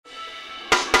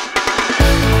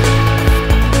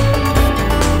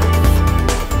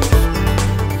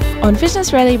On Vision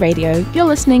Australia Radio, you're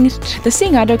listening to the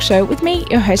Seeing Eye Dog Show with me,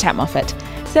 your host, Hat Moffat.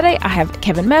 Today I have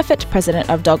Kevin Murfitt, President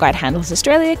of Dog Guide Handlers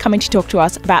Australia, coming to talk to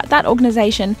us about that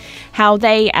organisation, how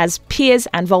they, as peers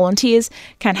and volunteers,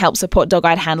 can help support dog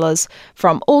guide handlers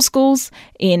from all schools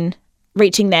in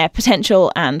reaching their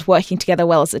potential and working together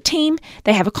well as a team.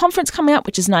 They have a conference coming up,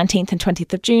 which is 19th and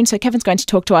 20th of June. So Kevin's going to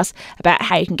talk to us about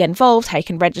how you can get involved, how you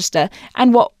can register,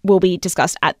 and what will be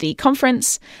discussed at the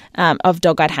conference of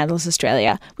Dog Guide Handlers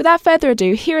Australia. Without further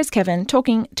ado, here is Kevin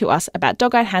talking to us about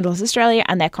Dog Guide Handlers Australia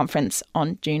and their conference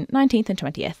on June 19th and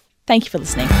 20th. Thank you for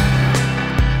listening.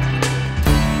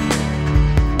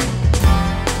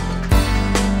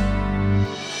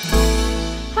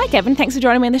 Hi, Kevin. Thanks for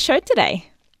joining me on the show today.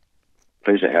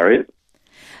 Pleasure, Harriet.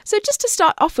 So just to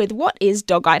start off with, what is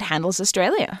Dog Guide Handlers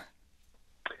Australia?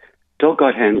 Dog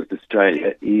Guide Handlers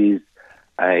Australia is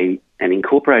an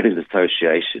incorporated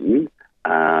association,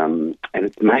 and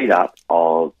it's made up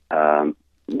of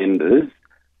members,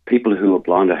 people who are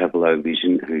blind or have low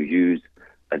vision who use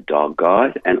a dog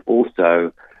guide, and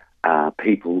also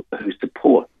people who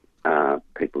support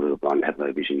people who are blind or have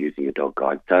low vision using a dog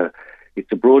guide. So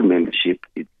it's a broad membership.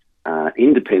 It's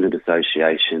independent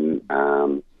association,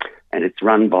 and it's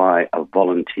run by a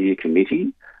volunteer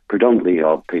committee, predominantly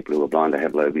of people who are blind or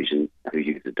have low vision who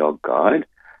use a dog guide.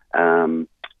 And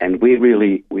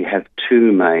we have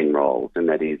two main roles, and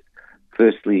that is,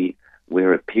 firstly,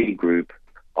 we're a peer group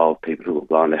of people who are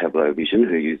blind or have low vision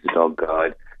who use the dog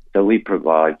guide. So we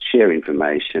share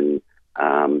information,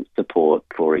 support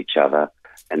for each other.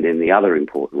 And then the other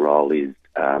important role is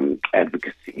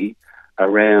advocacy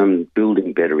around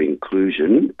building better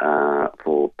inclusion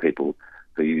for people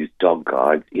who use dog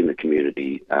guides in the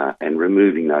community and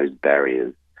removing those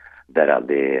barriers that are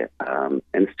there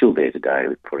and still there today,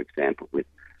 for example, with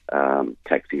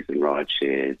taxis and ride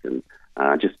shares and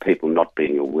just people not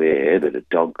being aware that a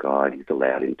dog guide is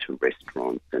allowed into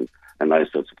restaurants and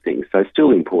those sorts of things. So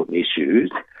still important issues,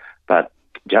 but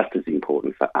just as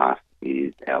important for us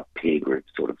is our peer group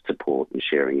sort of support and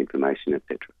sharing information,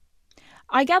 etc.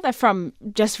 I gather from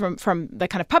the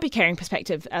kind of puppy caring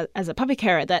perspective as a puppy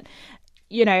carer that,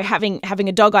 you know, having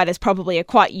a dog guide is probably a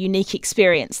quite unique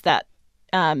experience that,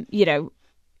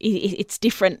 it's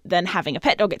different than having a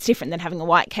pet dog. It's different than having a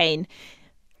white cane.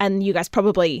 And you guys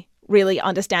probably really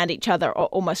understand each other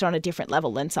almost on a different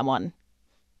level than someone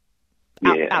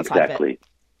outside exactly. of it.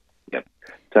 Yep.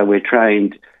 So we're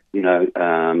trained,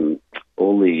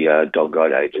 all the dog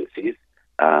guide agencies,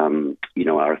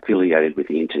 are affiliated with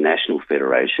the International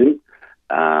Federation.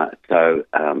 So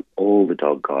all the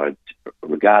dog guides,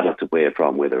 regardless of where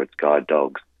from, whether it's guide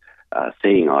dogs,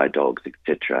 seeing eye dogs,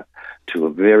 etc., to a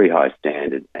very high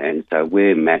standard. And so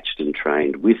we're matched and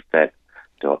trained with that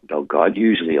dog guide,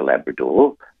 usually a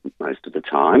Labrador most of the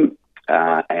time,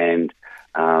 and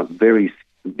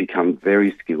become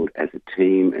very skilled as a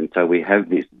team. And so we have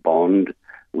this bond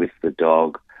with the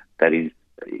dog that is,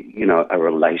 a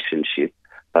relationship,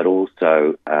 but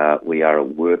also we are a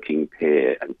working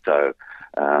pair. And so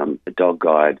the dog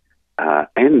guide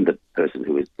and the person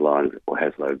who is blind or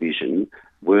has low vision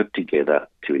work together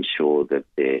to ensure that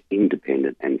they're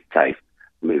independent and safe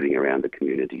moving around the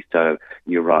community. So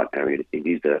you're right, Harriet, it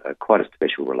is quite a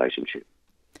special relationship.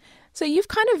 So you've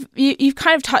kind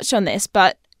of touched on this,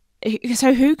 but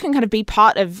so who can kind of be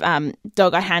part of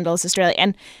Dog Guide Handlers Australia,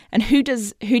 and who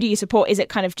do you support? Is it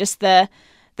kind of just the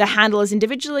handlers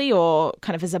individually, or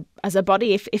kind of as a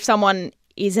body? If someone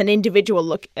is an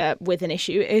individual with an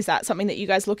issue, is that something that you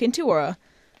guys look into, or?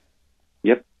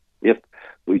 Yep,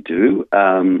 we do.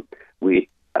 We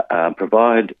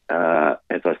provide,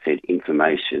 as I said,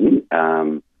 information,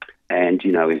 and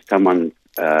if someone's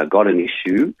got an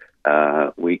issue,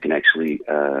 we can actually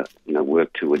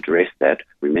work to address that.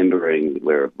 Remembering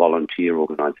we're a volunteer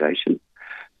organisation,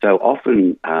 so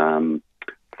often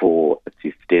for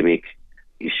systemic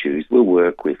issues, we'll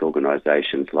work with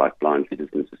organisations like Blind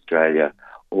Citizens Australia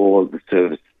or the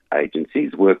service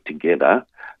agencies work together.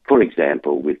 For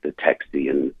example, with the taxi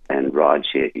and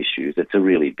rideshare issues, it's a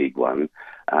really big one.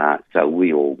 So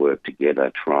we all work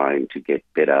together trying to get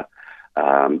better,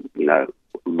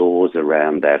 laws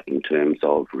around that in terms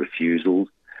of refusals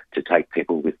to take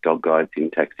people with dog guides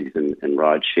in taxis and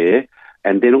rideshare,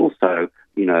 and then also,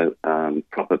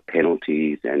 proper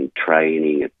penalties and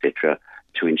training, etc.,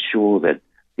 to ensure that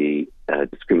the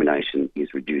discrimination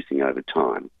is reducing over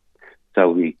time. So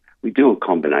we do a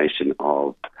combination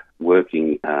of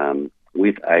working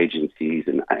with agencies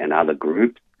and other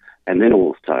groups, and then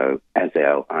also as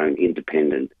our own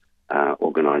independent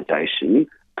organisation,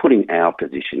 putting our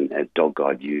position as dog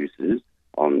guide users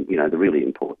on, the really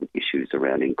important issues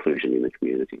around inclusion in the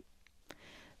community.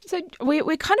 So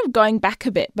we're kind of going back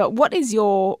a bit, but what is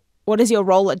your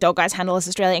role at Dog Guides Handlers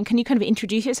Australia? And can you kind of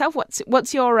introduce yourself?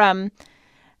 What's your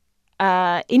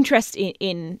interest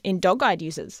in dog guide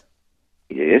users?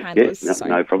 Yes,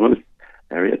 no problem,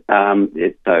 Harriet.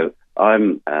 So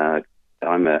I'm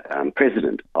a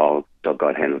president of Dog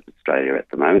Guide Handlers Australia at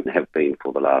the moment, and have been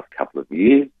for the last couple of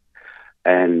years.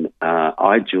 And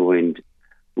I joined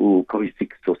probably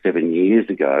 6 or 7 years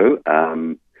ago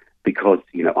because,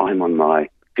 I'm on my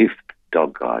 5th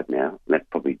dog guide now. That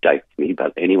probably dates me,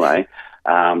 but anyway,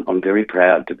 I'm very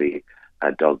proud to be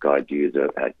a dog guide user,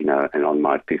 and on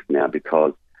my 5th now,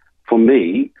 because for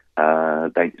me,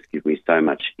 they just give me so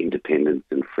much independence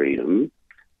and freedom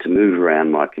to move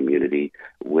around my community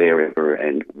wherever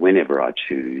and whenever I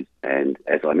choose. And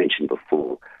as I mentioned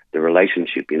before, the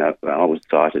relationship, I was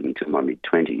sighted until my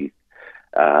mid-20s,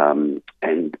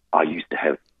 and I used to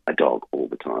have a dog all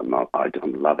the time. I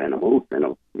love animals,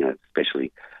 and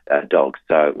especially dogs.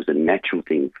 So it was a natural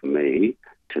thing for me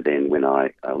to then, when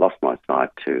I lost my sight,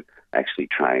 to actually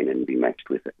train and be matched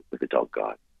with a dog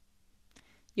guide.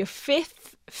 Your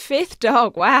fifth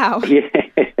dog, wow. Yeah.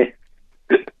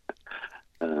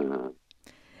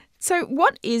 So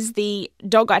what is the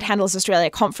Dog Guide Handlers Australia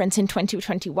conference in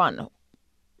 2021?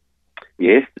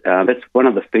 Yes, that's one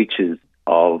of the features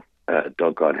of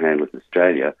Dog Guide Handlers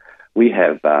Australia. We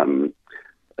have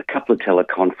a couple of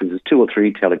teleconferences, 2 or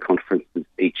 3 teleconferences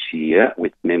each year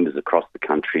with members across the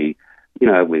country.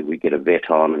 We get a vet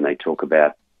on and they talk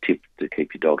about tips to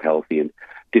keep your dog healthy and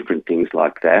different things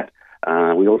like that.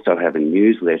 We also have a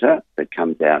newsletter that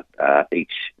comes out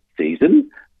each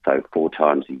season, so 4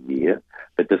 times a year.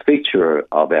 But the feature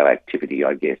of our activity,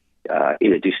 I guess,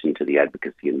 in addition to the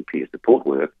advocacy and peer support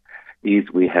work,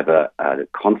 is we have a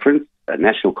conference, a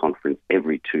national conference,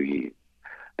 every 2 years.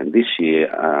 And this year,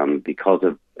 because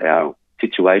of our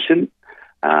situation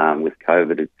with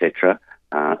COVID, etc.,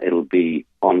 it'll be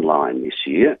online this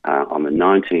year on the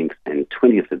 19th and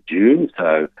 20th of June,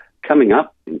 so coming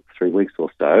up in 3 weeks or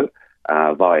so,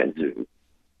 via Zoom.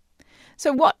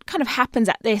 So what kind of happens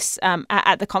at this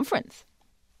at the conference?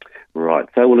 Right.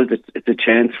 So, it's a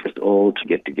chance for us all to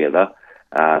get together,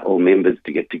 all members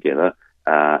to get together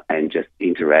and just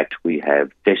interact. We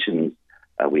have sessions.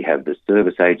 We have the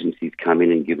service agencies come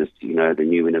in and give us, the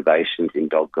new innovations in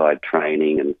dog guide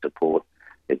training and support,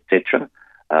 etc.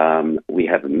 We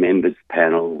have a members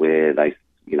panel where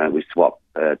we swap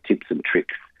tips and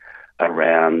tricks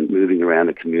around moving around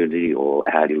the community, or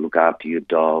how do you look after your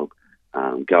dog,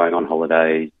 going on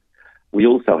holidays. We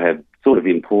also have sort of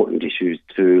important issues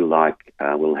too, like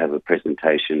we'll have a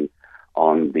presentation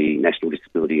on the National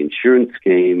Disability Insurance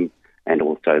Scheme and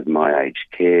also My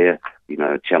Aged Care,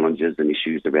 challenges and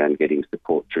issues around getting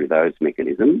support through those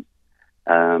mechanisms.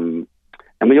 And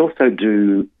we also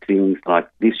do things like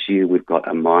this year we've got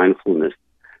a mindfulness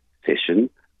session,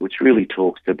 which really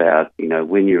talks about,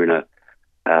 when you're in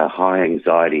a high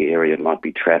anxiety area, it might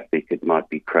be traffic, it might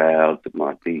be crowds, it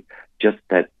might be just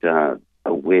that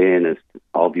awareness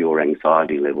of your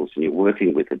anxiety levels, and you're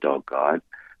working with a dog guide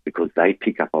because they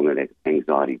pick up on that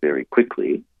anxiety very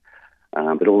quickly.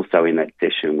 But also in that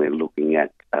session, we're looking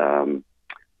at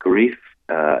grief,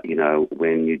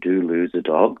 when you do lose a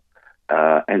dog,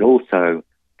 and also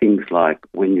things like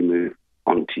when you move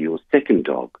on to your second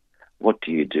dog, what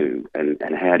do you do and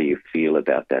how do you feel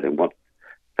about that?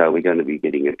 So we're going to be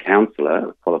getting a counsellor,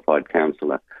 a qualified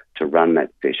counsellor, to run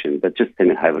that session, but just then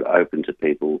have it open to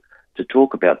people to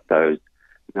talk about those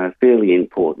fairly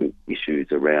important issues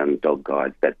around dog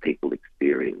guides that people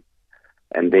experience.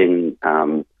 And then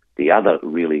the other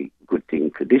really good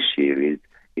thing for this year is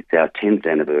it's our 10th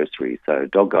anniversary. So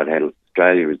Dog Guide Handlers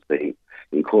Australia has been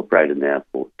incorporated now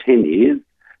for 10 years.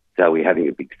 So we're having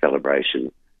a big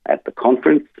celebration at the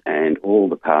conference, and all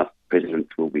the past presidents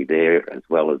will be there, as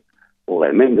well as all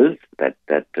our members that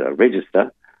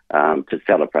register to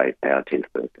celebrate our 10th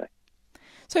birthday.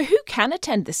 So who can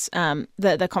attend this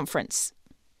the conference?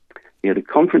 Yeah, the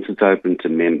conference is open to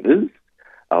members,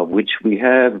 of which we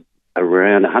have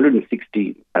around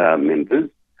 160 members.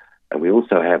 And we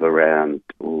also have around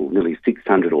nearly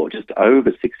 600 or just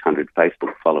over 600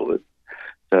 Facebook followers.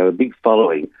 So a big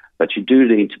following, but you do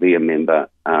need to be a member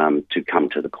to come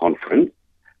to the conference.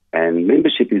 And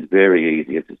membership is very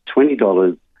easy. It's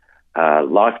 $20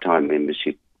 lifetime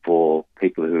membership for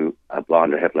people who are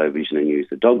blind or have low vision and use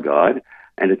the dog guide.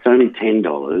 And it's only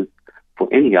 $10 for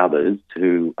any others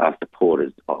who are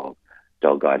supporters of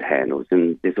dog guide handlers.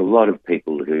 And there's a lot of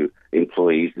people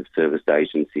employees of service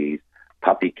agencies,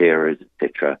 puppy carers,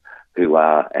 etc., who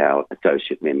are our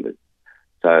associate members.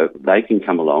 So they can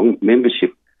come along.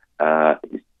 Membership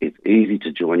is easy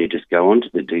to join. You just go onto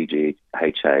the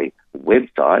DGHA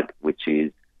website, which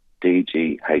is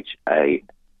dgha.org.au,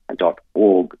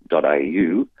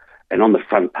 and on the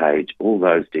front page, all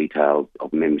those details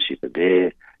of membership are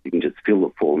there. You can just fill the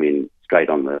form in straight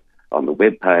on the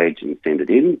web page and send it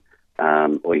in,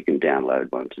 or you can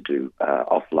download one to do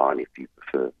offline if you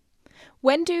prefer.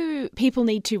 When do people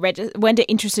need to register? When do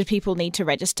interested people need to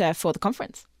register for the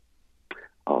conference?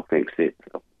 Oh, thanks.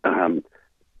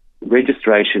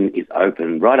 Registration is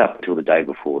open right up until the day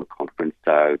before the conference,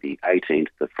 so the 18th,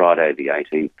 the Friday, the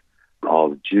 18th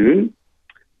of June.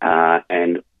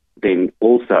 And then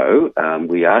also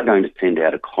we are going to send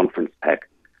out a conference pack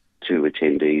to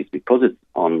attendees. Because it's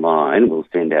online, we'll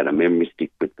send out a memory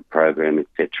stick with the program,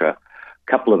 etc. A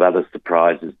couple of other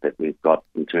surprises that we've got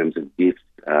in terms of gifts,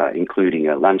 including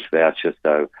a lunch voucher,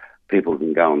 so people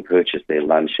can go and purchase their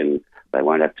lunch and they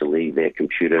won't have to leave their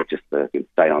computer, just they can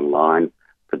stay online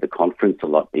for the conference a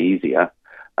lot easier.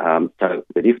 But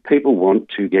if people want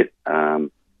to get a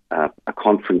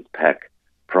conference pack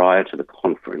prior to the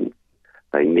conference,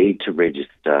 they need to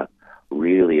register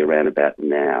really around about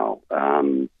now.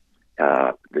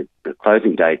 The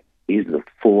closing date is the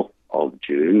 4th of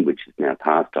June, which is now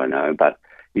past, I know, but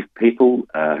if people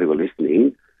who are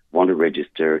listening want to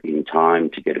register in time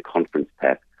to get a conference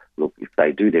pack, look, if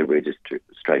they do their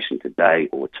registration today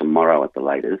or tomorrow at the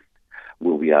latest,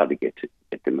 we'll be able to get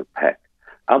them a pack.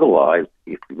 Otherwise,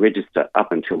 if you register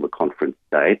up until the conference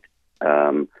date,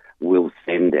 we'll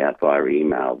send out via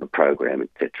email the program,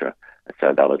 etc.,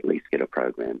 so they'll at least get a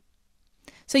program.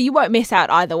 So you won't miss out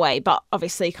either way, but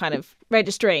obviously kind of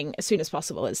registering as soon as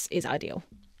possible is ideal.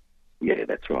 Yeah,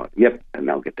 that's right. Yep, and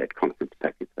they'll get that conference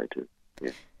pack if they do.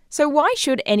 Yeah. So why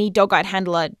should any dog guide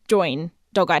handler join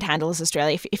Dog Guide Handlers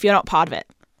Australia if you're not part of it?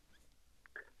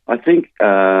 I think,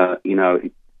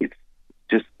 it's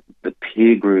just the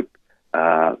peer group,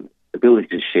 ability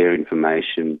to share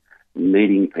information,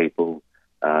 meeting people.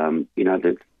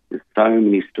 There's so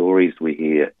many stories we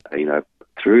hear,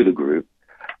 through the group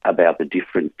about the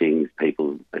different things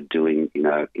people are doing, in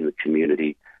the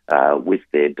community with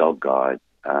their dog guides.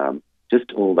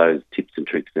 Just all those tips and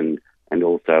tricks. And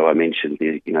also I mentioned,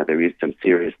 there is some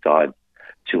serious side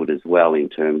to it as well in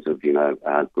terms of,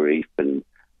 grief and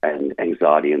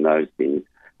anxiety and those things.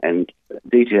 And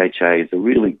DGHA is a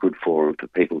really good forum for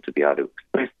people to be able to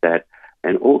express that,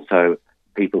 and also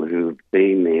people who've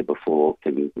been there before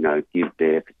can, give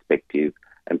their perspective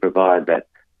and provide that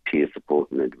peer support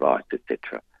and advice,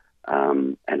 etc.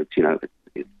 And it's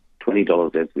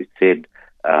 $20, as we said,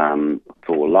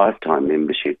 for lifetime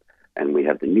membership, and we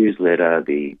have the newsletter,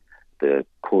 the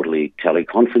quarterly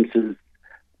teleconferences,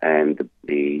 and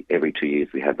the every 2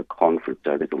 years we have the conference.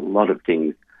 So there's a lot of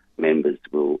things members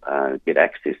will get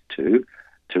access to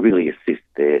really assist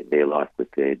their life with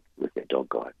their dog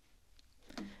guide.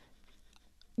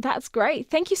 That's great.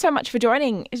 Thank you so much for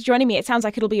joining me. It sounds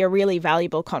like it'll be a really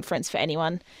valuable conference for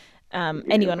anyone with a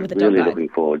dog guide. Really looking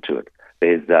forward to it.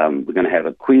 There's we're going to have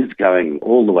a quiz going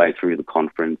all the way through the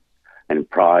conference and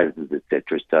prizes,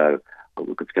 etc. So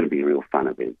look, it's going to be a real fun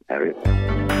event, Harriet.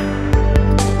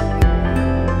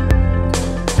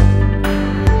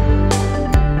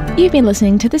 You've been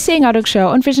listening to the Seeing Eye Dog Show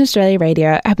on Vision Australia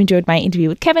Radio. I hope you enjoyed my interview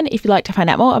with Kevin. If you'd like to find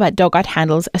out more about Dog Guide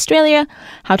Handlers Australia,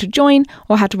 how to join,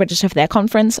 or how to register for their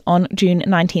conference on June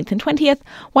 19th and 20th,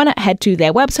 why not head to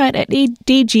their website at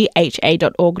dgha.org.au.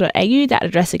 That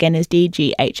address again is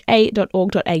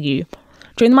dgha.org.au.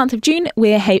 During the month of June,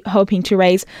 we're hoping to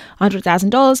raise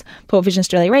 $100,000 for Vision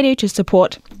Australia Radio to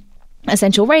support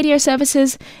essential radio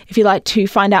services. If you'd like to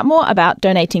find out more about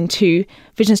donating to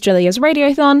Vision Australia's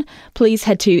Radiothon, please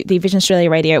head to the Vision Australia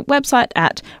Radio website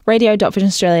at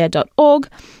radio.visionaustralia.org.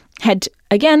 Head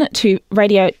again to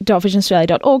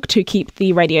radio.visionaustralia.org to keep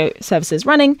the radio services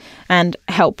running and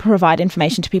help provide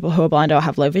information to people who are blind or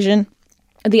have low vision.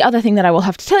 The other thing that I will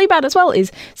have to tell you about as well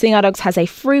is Seeing Eye Dogs has a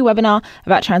free webinar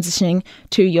about transitioning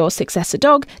to your successor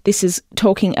dog. This is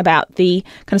talking about the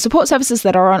kind of support services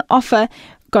that are on offer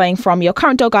going from your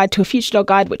current dog guide to a future dog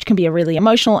guide, which can be a really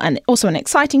emotional and also an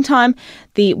exciting time.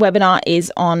 The webinar is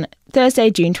on Thursday,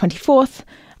 June 24th,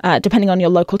 depending on your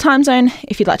local time zone.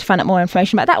 If you'd like to find out more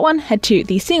information about that one, head to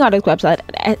the Seeing Eye Dogs website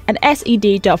at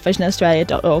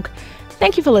sed.visionaustralia.org.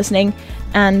 Thank you for listening,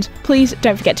 and please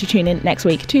don't forget to tune in next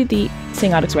week to the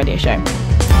Seeing Eye Dogs Radio Show.